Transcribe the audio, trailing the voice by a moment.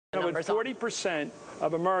No, but numbers 40%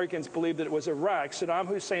 of Americans believe that it was Iraq, Saddam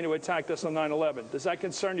Hussein, who attacked us on 9/11. Does that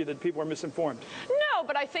concern you that people are misinformed? No,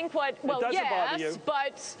 but I think well, doesn't bother you.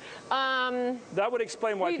 But that would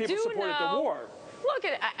explain why people supported the war. Look,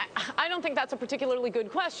 I don't think that's a particularly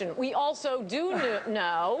good question. We also do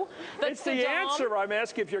know that it's Saddam... the answer I'm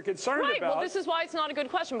asking if you're concerned about. about. Well, this is why it's not a good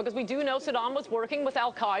question, because we do know Saddam was working with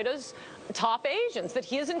al-Qaeda's top agents, that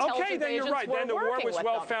his intelligence okay, then you're right. Then the war was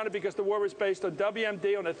well-founded because the war was based on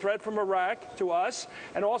WMD, on a threat from Iraq to us,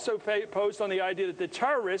 and also posed on the idea that the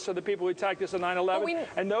terrorists are the people who attacked us on 9/11,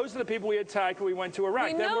 and those are the people we attacked when we went to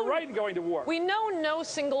Iraq. Then we're right in going to war. We know no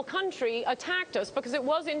single country attacked us because it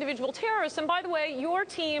was individual terrorists. And by the way, your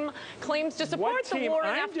team claims to support the war in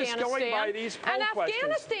Afghanistan. Just going by these and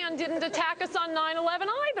Afghanistan didn't attack us on 9/11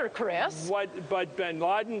 either, Chris. But bin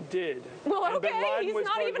Laden did. Well, and okay, bin Laden he's was,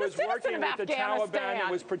 not even a citizen of with the Taliban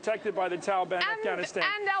and was protected by the Taliban in Afghanistan.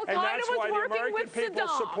 And al-Qaeda that's was why the working American with people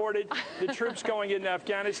Saddam. supported the troops going into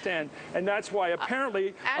Afghanistan. And that's why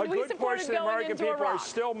apparently a good portion of the American people are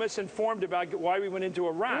still misinformed about why we went into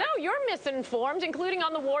Iraq. No, you're misinformed, including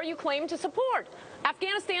on the war you claim to support.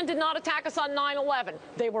 Afghanistan did not attack us on 9/11.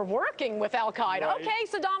 They were working with al-Qaeda. Right. Okay,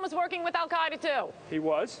 Saddam was working with al-Qaeda too. He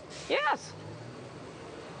was? Yes.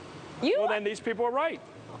 Well, then these people are right.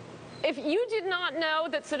 If you did not know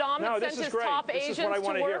that Saddam had sent his top agents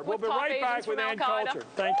to work with top agents from al-Qaeda. Coulter.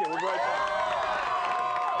 Thank you. We'll be right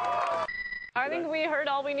back. I think we heard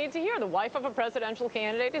all we need to hear. The wife of a presidential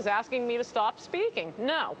candidate is asking me to stop speaking.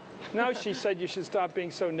 No. No, she said you should stop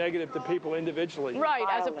being so negative to people individually. Right,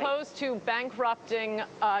 as opposed to bankrupting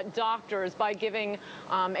doctors by giving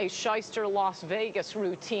a shyster Las Vegas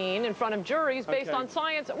routine in front of juries based on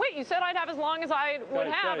science. Wait, you said I'd have as long as I would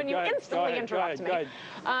have, and you instantly interrupt me.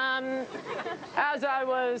 As I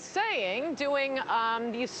was saying, doing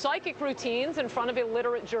these psychic routines in front of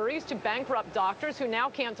illiterate juries to bankrupt doctors who now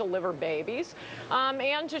can't deliver babies,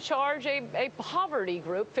 and to charge a poverty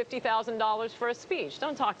group $50,000 for a speech.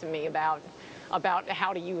 Don't talk to me about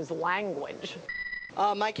how to use language.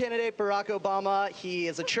 My candidate, Barack Obama, he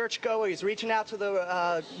is a churchgoer. He's reaching out to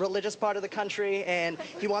the religious part of the country, and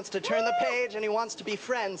he wants to turn the page, and he wants to be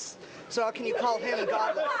friends. So how can you call him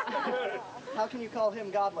godless? How can you call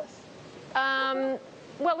him godless?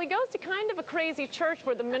 Well, he goes to kind of a crazy church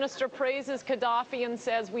where the minister praises Gaddafi and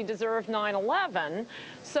says we deserve 9/11.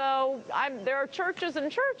 So there are churches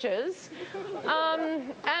and churches.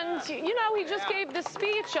 And, you know, he just gave this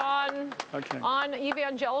speech on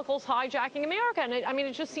evangelicals hijacking America. And I mean,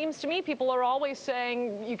 it just seems to me people are always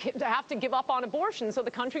saying you have to give up on abortion so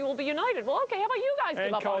the country will be united. Well, okay, how about you guys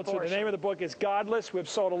give up on abortion? The name of the book is Godless. We've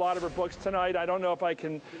sold a lot of her books tonight. I don't know if I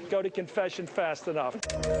can go to confession fast enough.